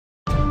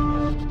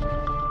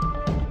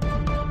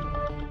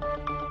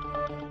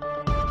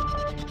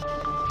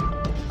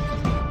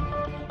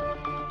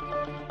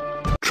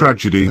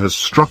Tragedy has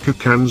struck a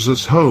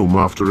Kansas home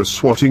after a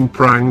swatting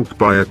prank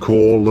by a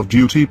Call of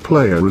Duty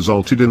player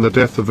resulted in the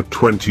death of a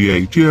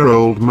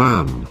 28-year-old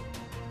man.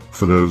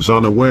 For those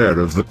unaware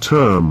of the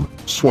term,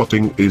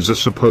 swatting is a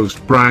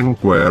supposed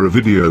prank where a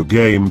video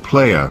game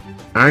player,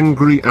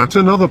 angry at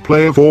another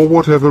player for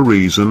whatever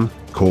reason,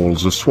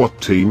 calls a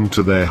SWAT team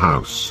to their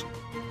house.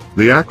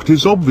 The act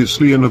is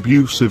obviously an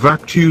abusive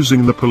act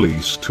using the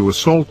police to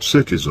assault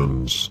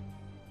citizens.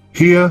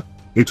 Here,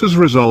 it has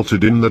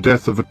resulted in the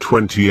death of a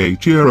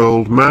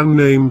 28-year-old man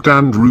named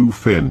Andrew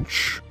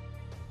Finch.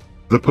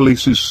 The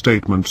police's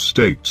statement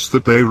states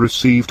that they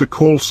received a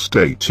call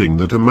stating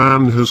that a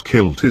man has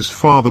killed his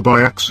father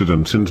by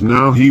accident and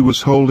now he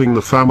was holding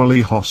the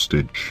family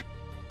hostage.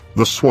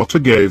 The swatter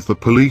gave the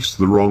police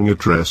the wrong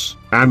address,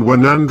 and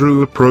when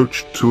Andrew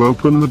approached to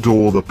open the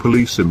door, the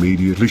police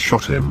immediately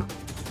shot him.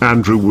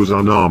 Andrew was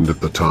unarmed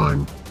at the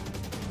time.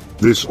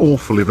 This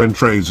awful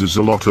event raises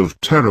a lot of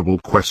terrible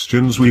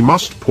questions we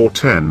must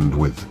contend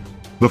with.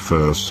 The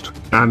first,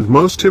 and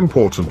most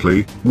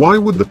importantly, why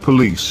would the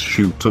police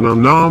shoot an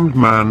unarmed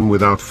man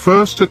without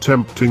first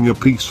attempting a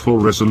peaceful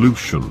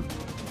resolution?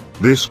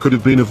 This could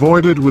have been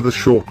avoided with a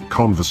short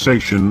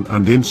conversation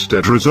and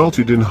instead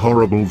resulted in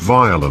horrible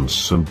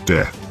violence and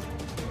death.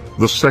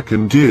 The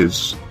second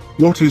is,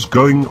 what is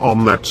going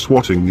on that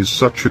swatting is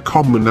such a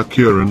common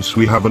occurrence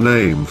we have a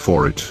name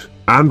for it,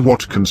 and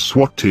what can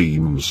SWAT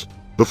teams,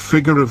 the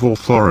figure of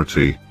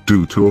authority,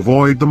 do to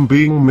avoid them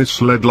being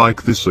misled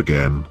like this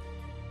again?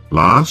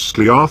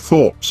 Lastly, our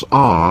thoughts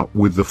are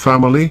with the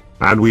family,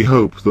 and we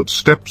hope that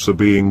steps are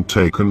being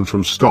taken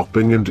from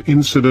stopping an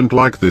incident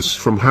like this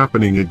from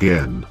happening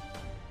again.